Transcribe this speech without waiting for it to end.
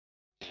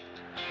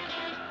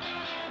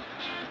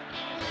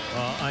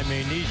I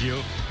may need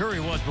you. Here he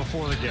was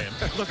before the game.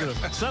 Look at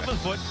this. 7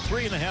 foot,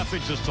 3.5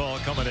 inches tall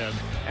coming in.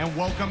 And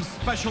welcome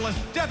specialist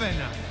Devin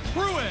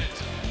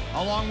Pruitt,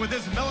 along with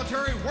his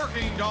military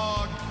working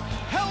dog,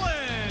 Helen.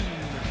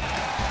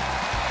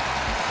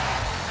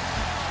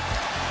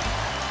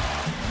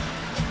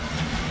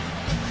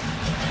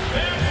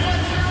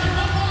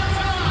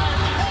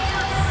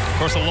 Of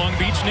course, a Long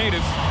Beach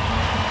native.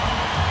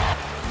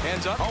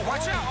 Hands up. Oh,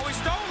 watch out. Oh, he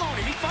stole on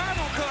him. He fired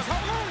on Cuz.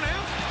 Hold on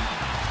now.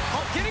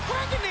 Oh, get him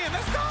cracking then.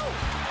 Let's go.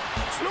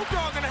 Snoop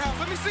Dogg in the house.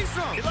 Let me see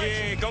some.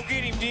 Yeah, go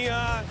get him,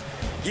 Dion.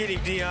 Get him,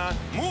 Dion.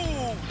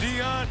 Move,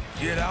 Dion.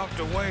 Get out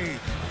the way.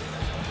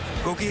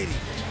 Go get him.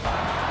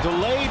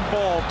 Delayed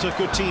ball to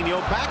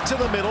Coutinho. Back to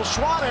the middle.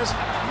 Suarez.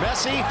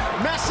 Messi.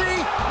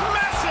 Messi.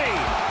 Messi.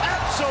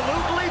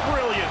 Absolutely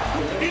brilliant.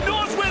 He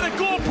knows where the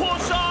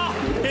goalposts are,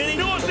 and he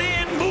knows they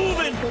ain't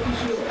moving.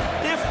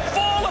 They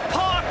fall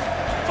apart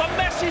for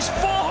Messi's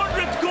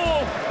 400th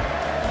goal.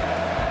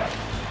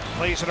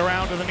 Plays it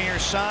around to the near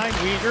side.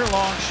 Weegar,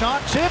 long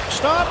shot, tip,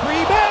 stop,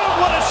 rebound.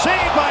 What a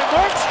save by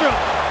Markstrom.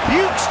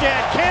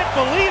 Bukestad can't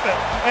believe it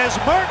as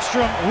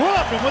Markstrom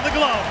robbed him with the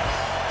glove.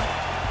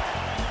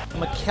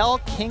 Mikael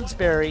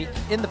Kingsbury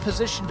in the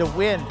position to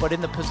win, but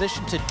in the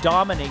position to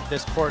dominate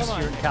this course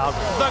here in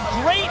Calgary. The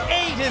Great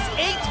Eight, his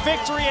 8th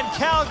victory in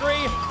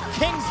Calgary.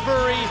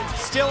 Kingsbury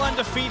still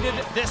undefeated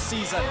this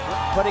season.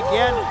 But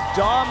again,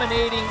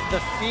 dominating the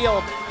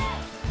field.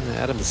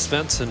 Adam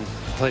Svensson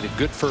played a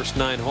good first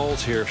 9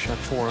 holes here, shot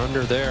 4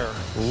 under there.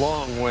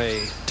 Long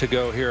way to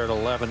go here at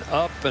 11,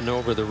 up and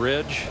over the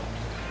ridge.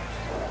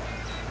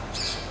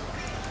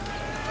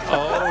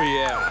 Oh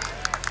yeah.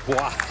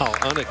 Wow,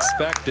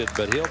 unexpected,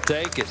 but he'll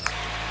take it.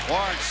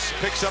 Lawrence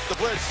picks up the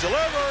blitz,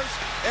 delivers,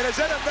 and is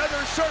that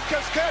another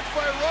circus catch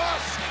by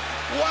Ross?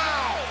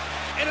 Wow!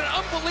 And an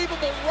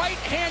unbelievable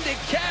right-handed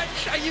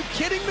catch. Are you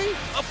kidding me?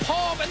 A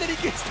palm, and then he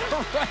gets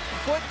the right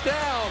foot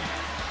down.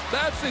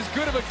 That's as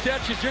good of a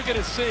catch as you're going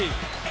to see.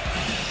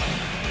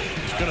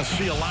 He's going to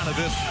see a lot of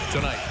this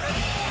tonight.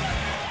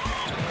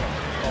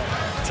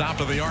 Top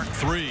of the arc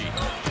 3.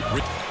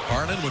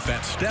 Harden with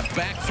that step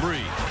back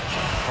 3.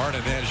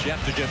 Harden has yet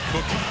to get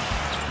cooking.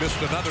 Missed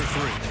another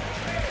 3.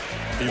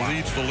 He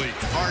leads the league.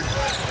 Harden.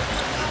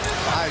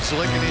 Guys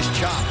licking his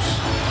chops.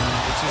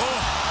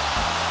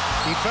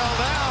 He fell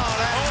down.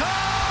 And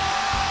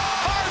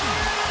Harden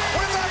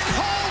with a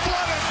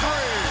cold-blooded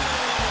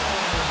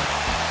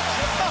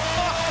 3.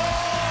 Oh,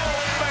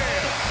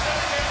 man.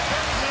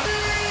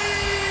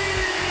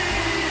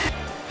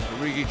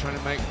 Origi trying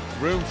to make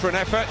room for an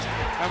effort.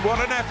 And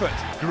what an effort.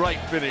 Great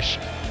finish.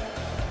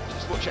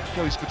 Watch out,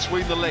 goes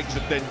between the legs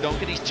of Ben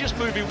Duncan. He's just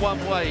moving one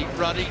way,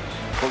 Ruddy.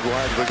 Wide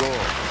of the goal.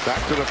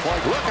 Back to the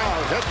point. Look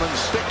out. Hedman's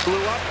stick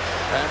blew up.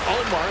 And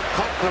Omar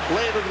caught the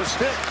blade of the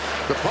stick.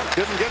 The puck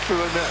didn't get to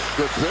the net.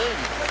 Good thing.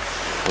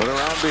 Went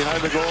around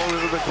behind the goal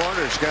into the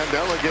corner.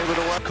 Scandella gave it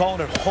away. Calling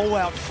it Hole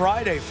Out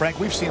Friday, Frank.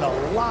 We've seen a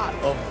lot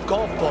of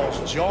golf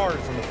balls jarred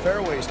from the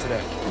fairways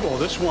today. Well,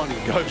 this one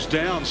goes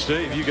down,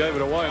 Steve. You gave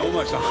it away.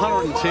 Almost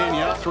 110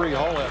 yard 3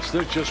 hole outs.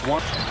 There's just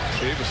one.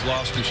 Davis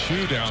lost his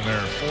shoe down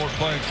there. Ford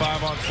playing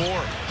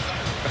 5-on-4.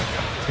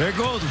 There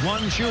goes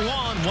one shoe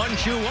on, one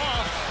shoe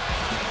off.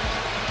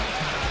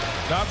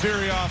 Not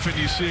very often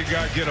you see a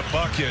guy get a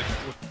bucket